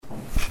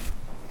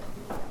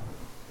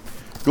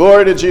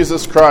Glory to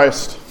Jesus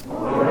Christ.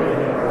 Glory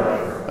to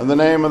Christ. In the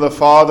name of the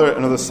Father,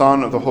 and of the Son,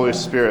 and of the Holy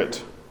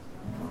Spirit.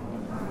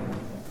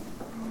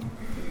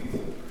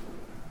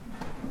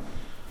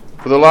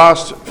 For the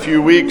last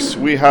few weeks,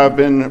 we have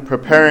been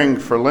preparing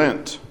for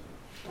Lent.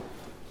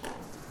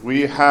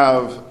 We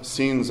have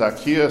seen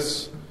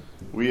Zacchaeus.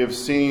 We have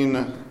seen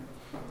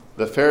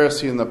the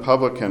Pharisee and the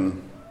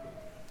publican.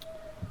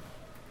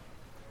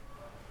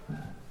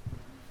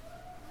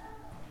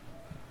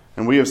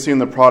 And we have seen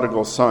the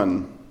prodigal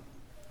son.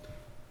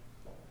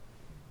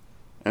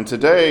 And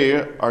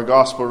today, our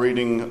gospel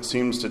reading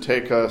seems to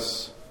take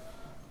us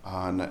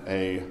on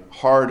a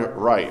hard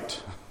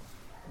right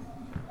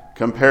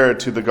compared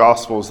to the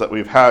gospels that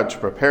we've had to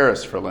prepare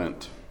us for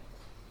Lent.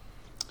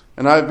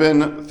 And I've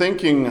been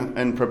thinking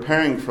and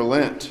preparing for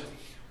Lent.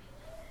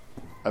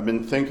 I've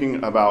been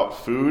thinking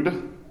about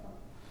food.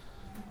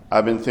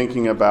 I've been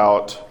thinking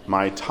about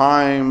my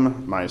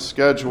time, my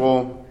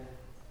schedule.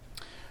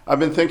 I've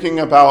been thinking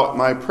about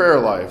my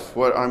prayer life,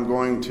 what I'm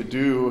going to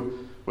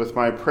do with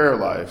my prayer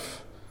life.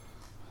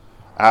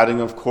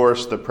 Adding, of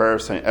course, the prayer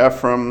of St.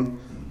 Ephrem,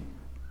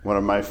 one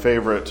of my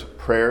favorite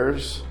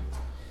prayers.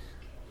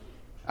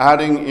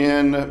 Adding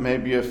in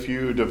maybe a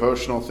few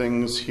devotional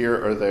things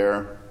here or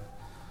there.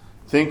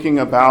 Thinking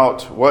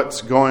about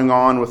what's going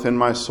on within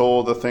my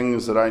soul, the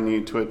things that I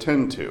need to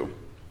attend to.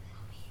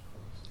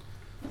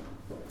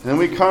 And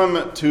we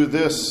come to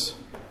this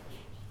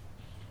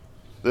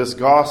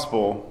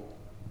gospel,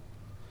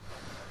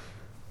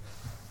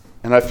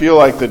 and I feel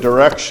like the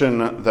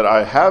direction that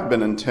I have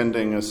been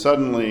intending is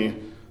suddenly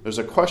there's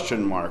a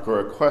question mark or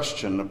a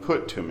question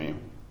put to me.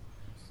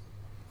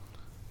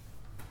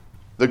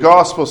 The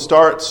gospel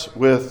starts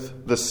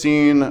with the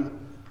scene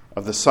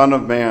of the Son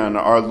of Man,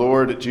 our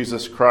Lord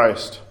Jesus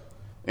Christ,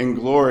 in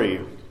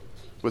glory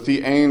with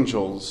the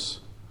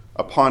angels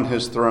upon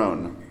his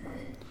throne.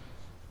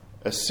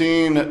 A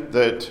scene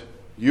that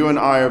you and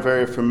I are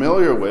very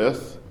familiar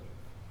with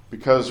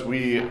because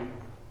we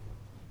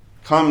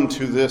come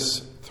to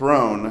this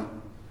throne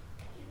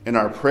in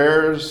our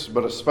prayers,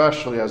 but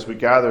especially as we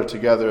gather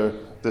together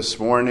this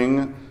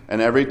morning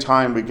and every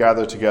time we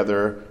gather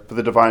together for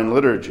the Divine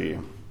Liturgy.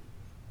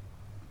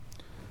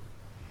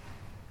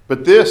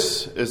 But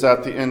this is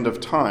at the end of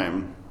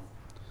time.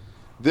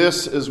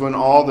 This is when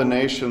all the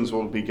nations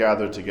will be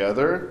gathered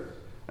together,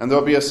 and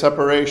there'll be a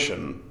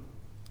separation.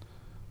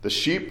 The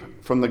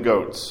sheep from the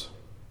goats.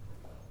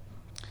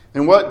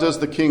 And what does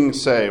the King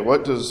say?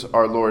 What does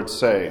our Lord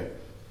say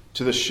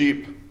to the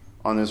sheep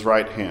on his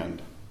right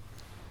hand?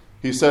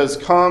 He says,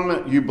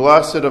 "Come, you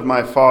blessed of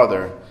my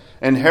Father,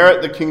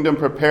 inherit the kingdom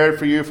prepared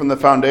for you from the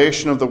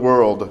foundation of the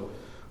world.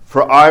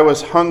 For I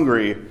was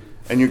hungry,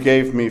 and you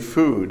gave me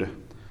food.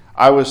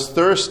 I was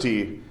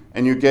thirsty,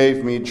 and you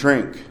gave me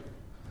drink.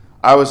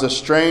 I was a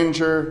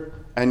stranger,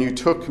 and you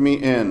took me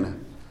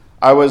in.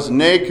 I was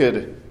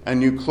naked,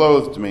 and you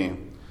clothed me.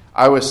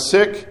 I was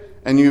sick,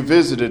 and you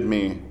visited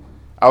me.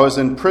 I was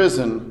in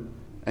prison,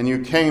 and you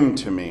came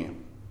to me."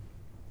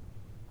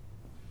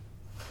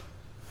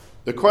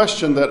 The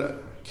question that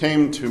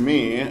came to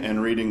me in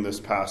reading this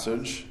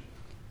passage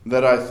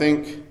that I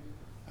think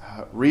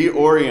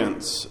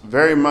reorients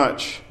very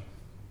much,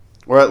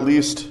 or at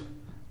least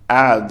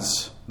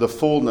adds the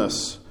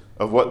fullness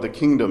of what the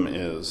kingdom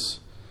is.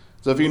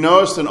 So if you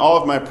noticed in all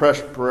of my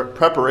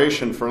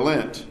preparation for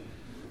Lent,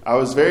 I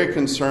was very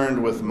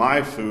concerned with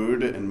my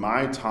food and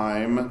my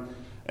time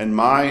and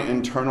my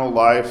internal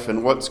life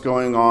and what's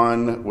going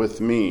on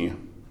with me.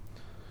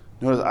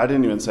 Notice I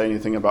didn't even say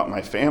anything about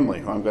my family,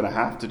 who I'm going to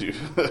have to do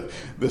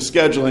the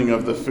scheduling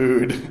of the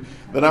food,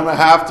 that I'm going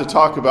to have to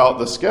talk about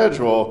the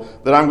schedule,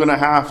 that I'm going to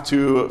have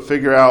to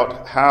figure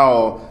out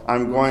how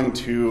I'm going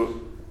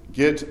to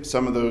get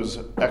some of those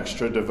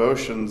extra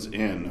devotions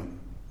in.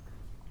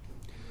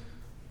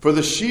 For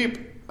the sheep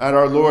at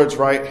our Lord's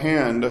right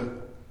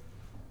hand,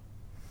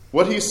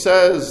 what he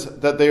says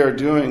that they are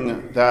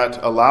doing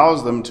that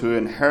allows them to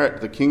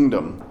inherit the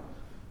kingdom,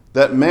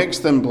 that makes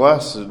them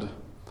blessed,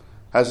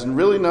 has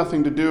really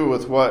nothing to do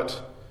with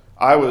what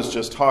I was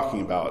just talking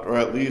about, or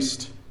at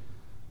least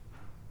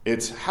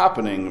it's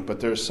happening, but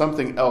there's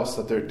something else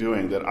that they're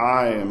doing that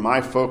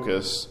my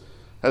focus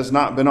has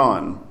not been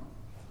on.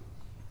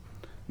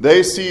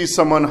 They see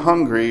someone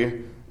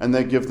hungry and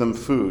they give them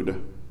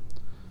food.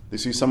 They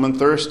see someone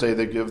thirsty,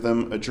 they give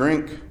them a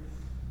drink.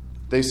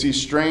 They see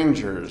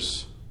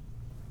strangers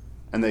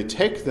and they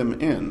take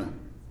them in.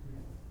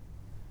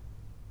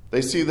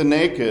 They see the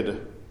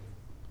naked.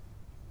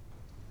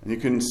 And you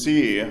can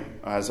see,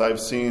 as I've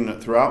seen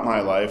throughout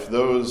my life,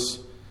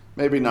 those,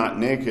 maybe not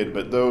naked,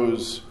 but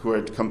those who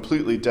are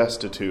completely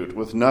destitute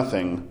with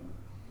nothing.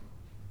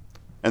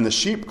 And the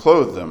sheep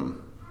clothe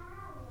them.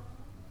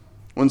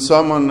 When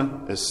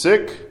someone is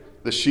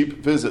sick, the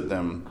sheep visit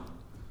them.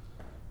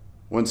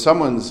 When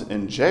someone's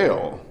in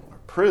jail or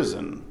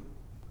prison,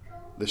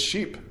 the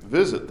sheep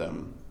visit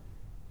them.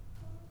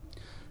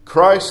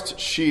 Christ's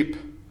sheep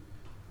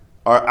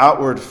are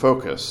outward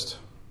focused.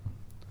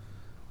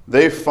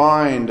 They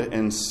find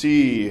and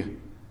see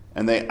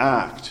and they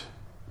act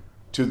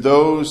to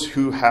those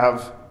who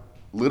have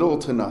little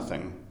to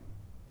nothing.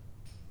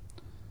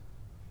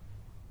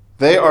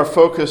 They are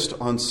focused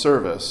on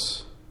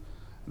service.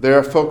 They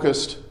are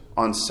focused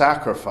on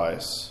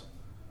sacrifice.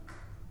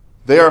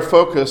 They are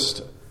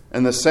focused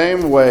in the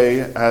same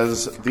way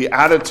as the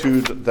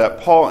attitude that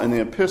Paul in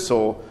the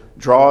epistle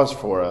draws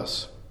for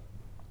us.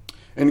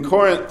 In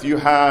Corinth, you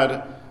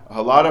had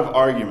a lot of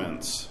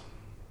arguments.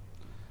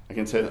 I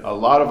can say a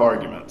lot of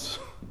arguments.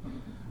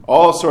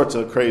 All sorts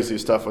of crazy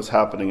stuff was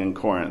happening in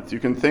Corinth. You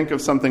can think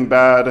of something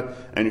bad,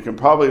 and you can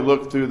probably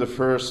look through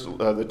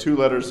the two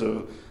letters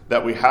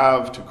that we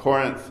have to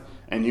Corinth,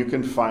 and you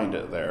can find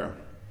it there.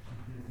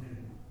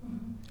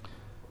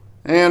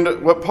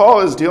 And what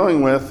Paul is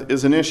dealing with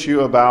is an issue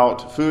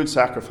about food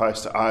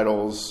sacrificed to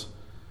idols.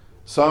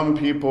 Some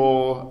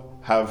people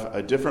have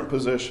a different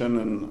position,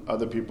 and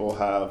other people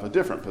have a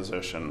different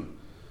position.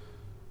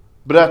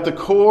 But at the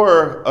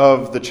core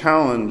of the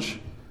challenge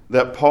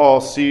that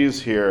Paul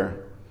sees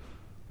here,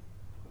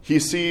 he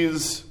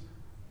sees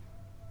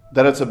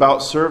that it's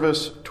about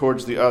service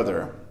towards the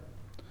other.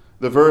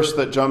 The verse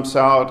that jumps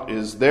out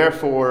is,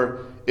 "Therefore,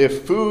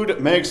 if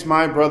food makes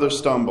my brother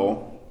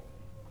stumble,"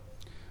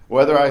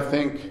 whether I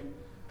think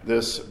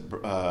this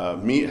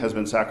meat has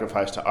been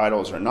sacrificed to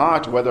idols or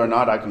not, whether or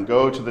not I can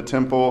go to the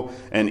temple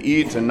and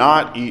eat and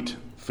not eat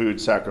food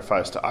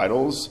sacrificed to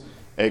idols,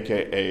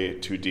 aka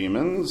to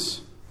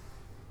demons,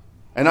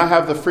 and I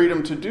have the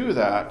freedom to do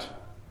that,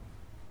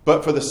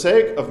 but for the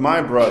sake of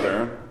my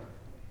brother,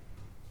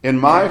 in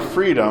my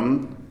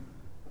freedom,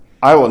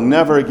 I will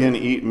never again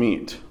eat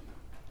meat,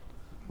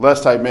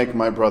 lest I make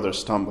my brother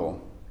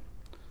stumble.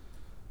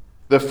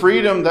 The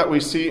freedom that we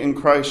see in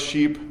Christ's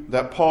sheep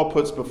that Paul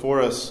puts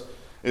before us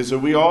is that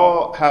we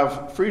all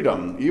have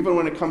freedom, even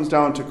when it comes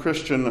down to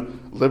Christian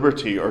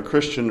liberty or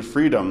Christian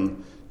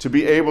freedom, to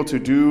be able to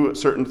do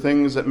certain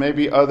things that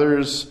maybe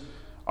others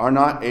are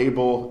not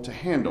able to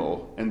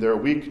handle in their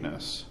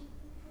weakness.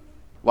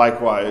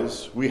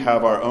 Likewise, we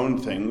have our own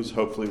things,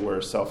 hopefully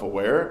we're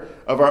self-aware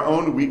of our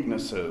own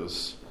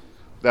weaknesses,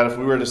 that if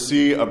we were to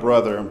see a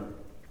brother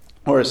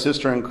or a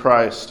sister in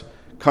Christ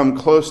come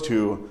close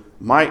to,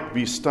 might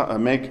be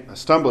make a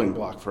stumbling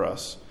block for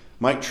us,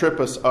 might trip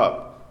us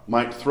up,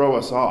 might throw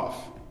us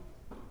off.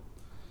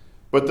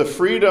 But the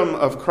freedom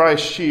of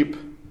Christ's sheep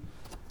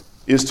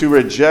is to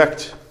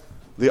reject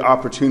the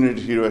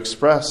opportunity to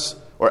express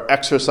or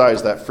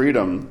exercise that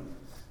freedom,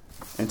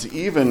 and to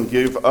even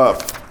give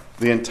up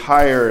the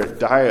entire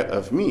diet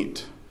of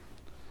meat.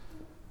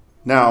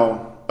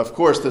 Now, of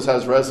course, this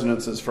has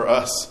resonances for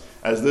us,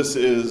 as this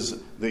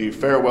is the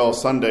farewell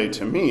Sunday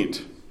to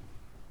meat.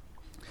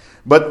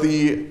 But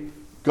the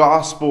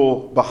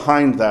gospel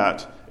behind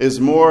that is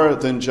more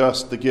than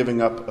just the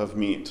giving up of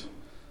meat.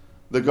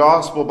 The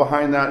gospel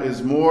behind that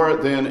is more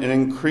than an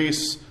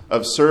increase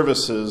of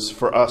services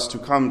for us to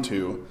come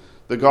to.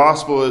 The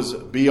gospel is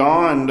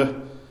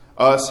beyond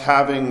us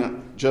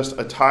having just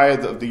a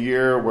tithe of the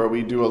year where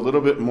we do a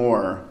little bit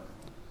more.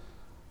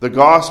 The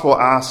gospel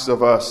asks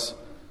of us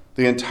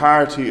the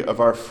entirety of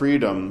our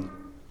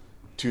freedom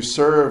to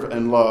serve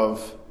and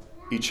love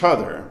each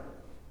other.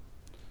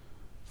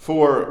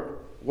 For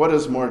what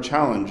is more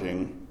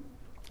challenging?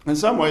 In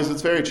some ways,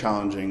 it's very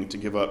challenging to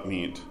give up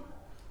meat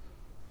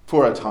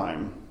for a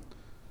time.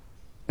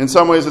 In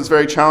some ways, it's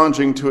very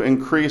challenging to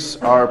increase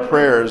our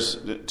prayers,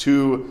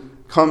 to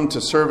come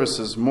to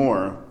services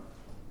more.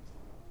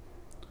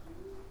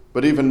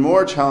 But even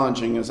more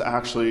challenging is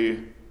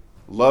actually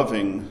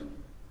loving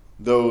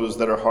those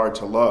that are hard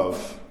to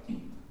love,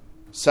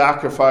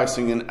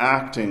 sacrificing and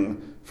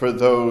acting for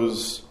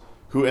those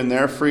who in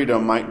their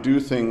freedom might do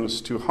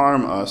things to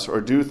harm us, or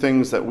do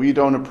things that we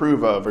don't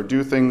approve of, or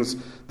do things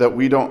that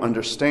we don't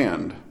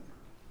understand.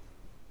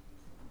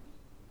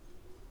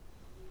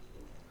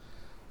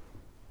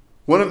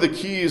 One of the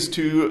keys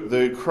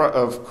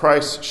of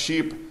Christ's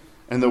sheep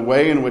and the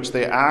way in which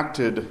they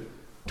acted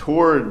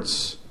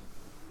towards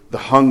the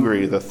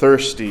hungry, the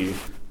thirsty,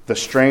 the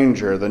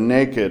stranger, the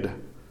naked,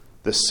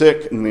 the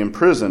sick, and the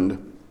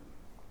imprisoned,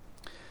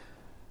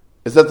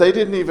 is that they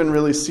didn't even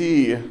really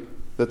see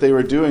that they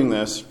were doing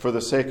this for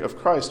the sake of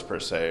Christ per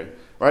se.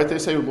 Right? They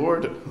say,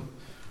 "Lord,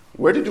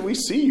 where did we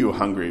see you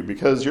hungry?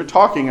 Because you're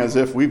talking as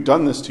if we've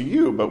done this to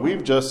you, but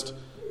we've just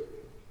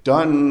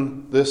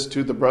done this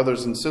to the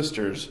brothers and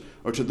sisters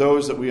or to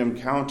those that we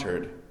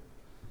encountered."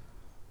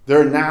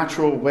 Their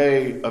natural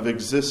way of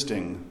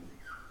existing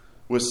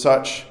was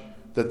such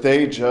that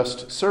they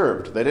just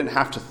served. They didn't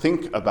have to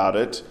think about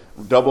it,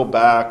 double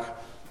back,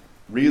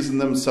 reason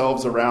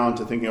themselves around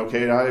to thinking,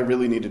 okay, I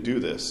really need to do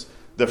this.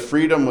 The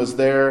freedom was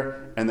there,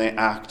 and they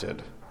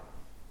acted.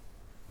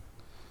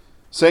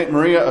 Saint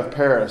Maria of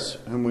Paris,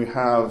 whom we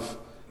have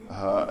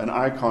an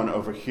icon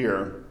over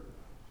here,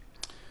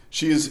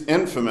 she's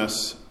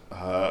infamous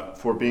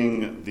for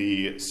being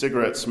the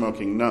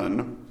cigarette-smoking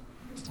nun,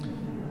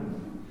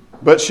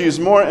 but she's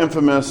more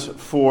infamous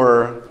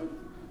for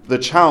the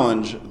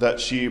challenge that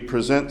she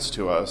presents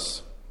to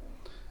us,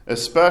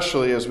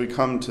 especially as we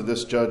come to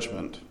this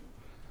judgment,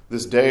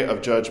 this day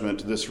of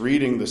judgment, this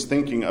reading, this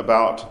thinking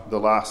about the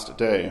last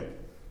day.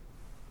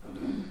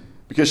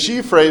 Because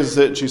she phrases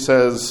it, she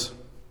says,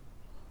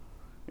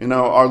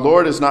 our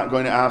Lord is not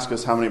going to ask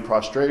us how many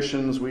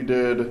prostrations we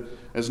did,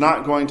 is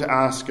not going to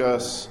ask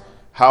us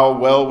how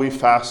well we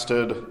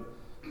fasted,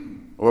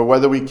 or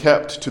whether we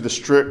kept to the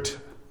strict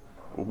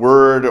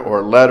word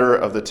or letter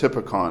of the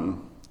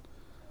Typicon.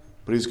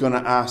 But he's going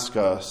to ask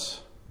us,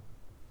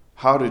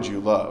 how did you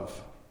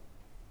love?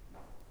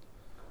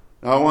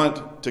 Now I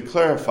want to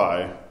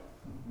clarify,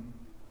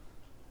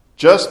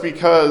 just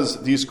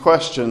because these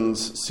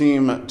questions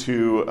seem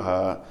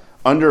to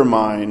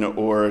undermine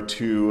or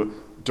to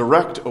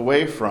direct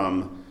away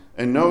from,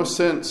 in no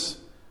sense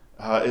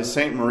is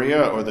St.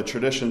 Maria or the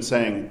tradition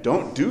saying,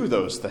 don't do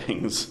those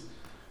things.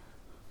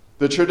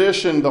 The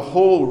tradition, the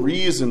whole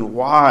reason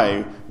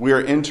why we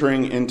are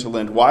entering into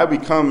Lent, why we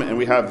come and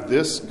we have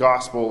this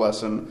gospel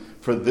lesson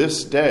for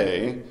this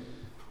day,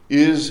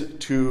 is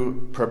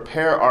to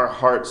prepare our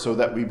hearts so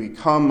that we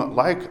become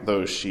like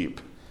those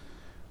sheep,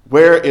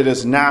 where it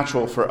is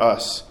natural for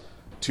us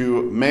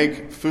to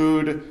make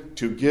food,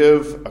 to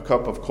give a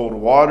cup of cold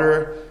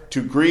water,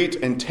 to greet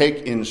and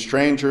take in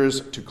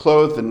strangers, to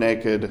clothe the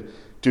naked,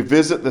 to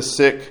visit the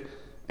sick,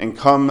 and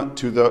come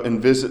to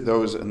and visit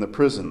those in the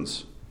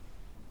prisons.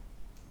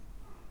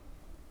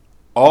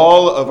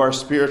 All of our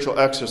spiritual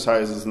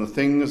exercises and the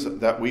things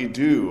that we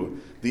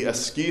do, the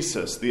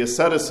ascesis, the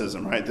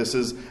asceticism, right? This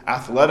is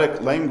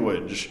athletic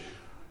language.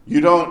 You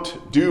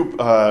don't do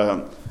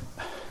all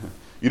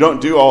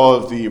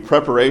of the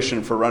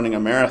preparation for running a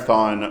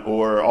marathon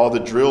or all the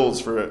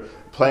drills for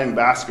playing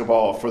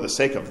basketball for the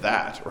sake of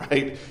that,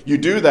 right? You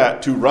do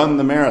that to run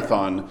the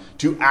marathon,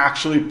 to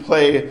actually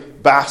play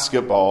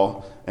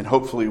basketball and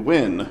hopefully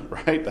win,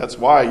 right? That's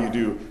why you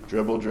do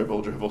dribble,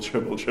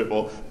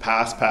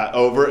 pass,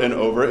 over and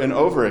over and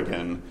over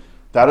again.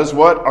 That is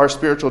what our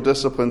spiritual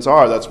disciplines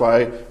are. That's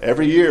why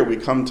every year we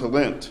come to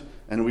Lent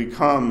and we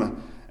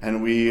come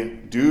and we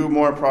do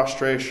more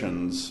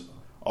prostrations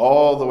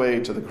all the way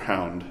to the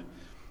ground.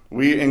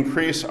 We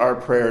increase our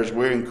prayers.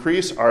 We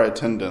increase our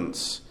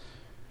attendance.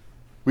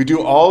 We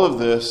do all of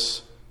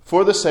this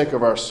for the sake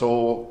of our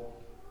soul,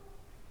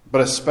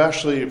 but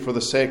especially for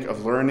the sake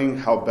of learning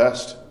how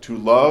best to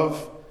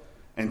love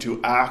and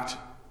to act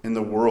in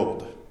the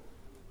world.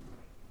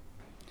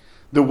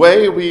 The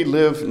way we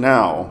live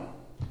now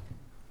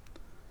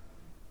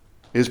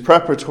is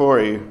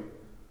preparatory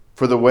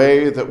for the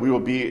way that we will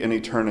be in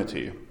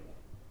eternity.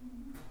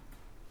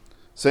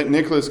 St.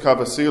 Nicholas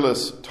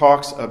Cavacilis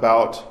talks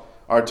about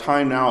our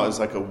time now as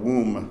like a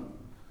womb.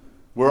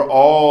 We're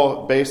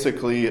all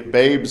basically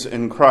babes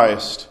in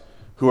Christ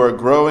who are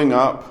growing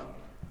up,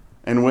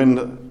 and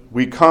when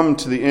we come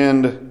to the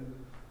end,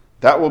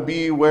 that will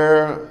be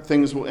where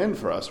things will end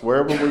for us.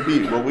 Where will we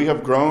be? Will we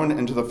have grown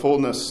into the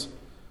fullness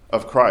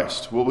of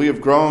Christ? Will we have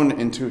grown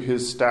into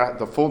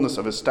the fullness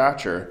of his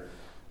stature,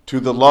 to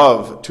the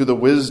love, to the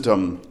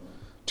wisdom,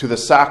 to the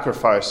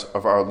sacrifice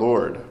of our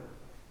Lord?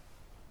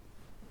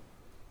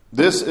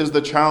 This is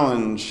the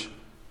challenge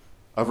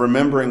of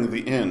remembering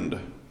the end.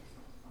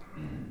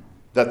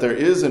 That there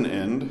is an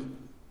end,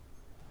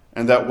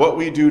 and that what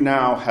we do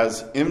now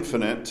has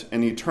infinite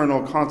and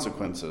eternal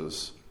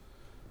consequences.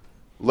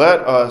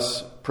 Let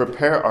us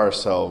prepare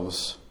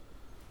ourselves.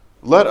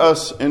 Let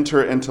us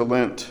enter into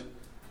Lent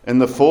in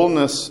the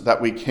fullness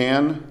that we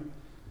can,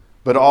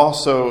 but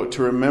also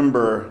to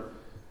remember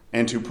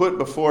and to put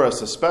before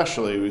us,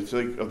 especially, we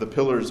think of the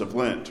pillars of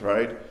Lent,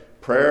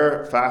 right?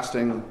 Prayer,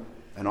 fasting,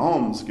 and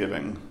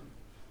almsgiving.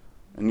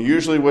 And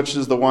usually, which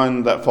is the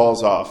one that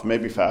falls off?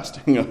 Maybe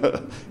fasting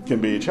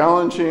can be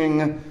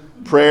challenging.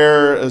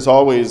 Prayer is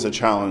always a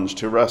challenge,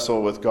 to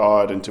wrestle with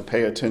God and to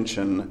pay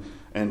attention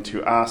and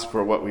to ask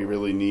for what we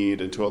really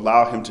need and to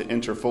allow him to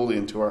enter fully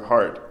into our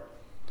heart.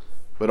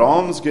 But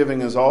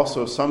almsgiving is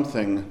also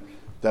something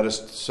that is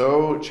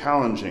so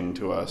challenging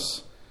to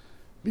us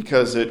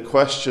because it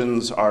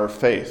questions our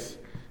faith.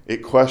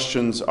 It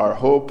questions our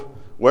hope,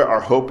 where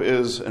our hope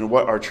is, and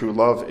what our true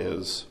love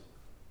is.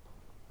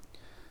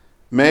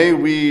 May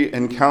we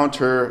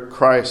encounter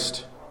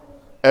Christ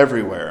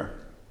everywhere.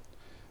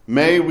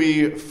 May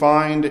we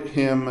find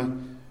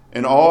him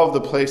in all of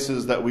the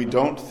places that we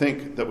don't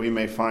think that we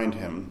may find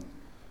him,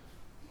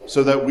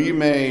 so that we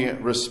may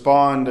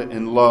respond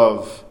in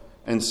love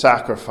and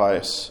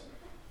sacrifice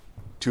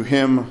to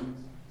him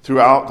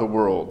throughout the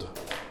world.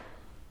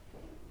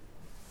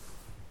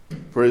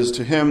 For it is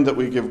to him that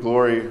we give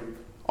glory,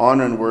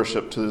 honor, and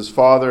worship, to his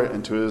Father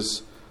and to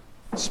his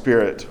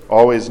Spirit,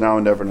 always, now,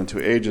 and ever, and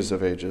into ages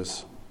of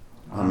ages.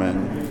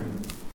 Amen.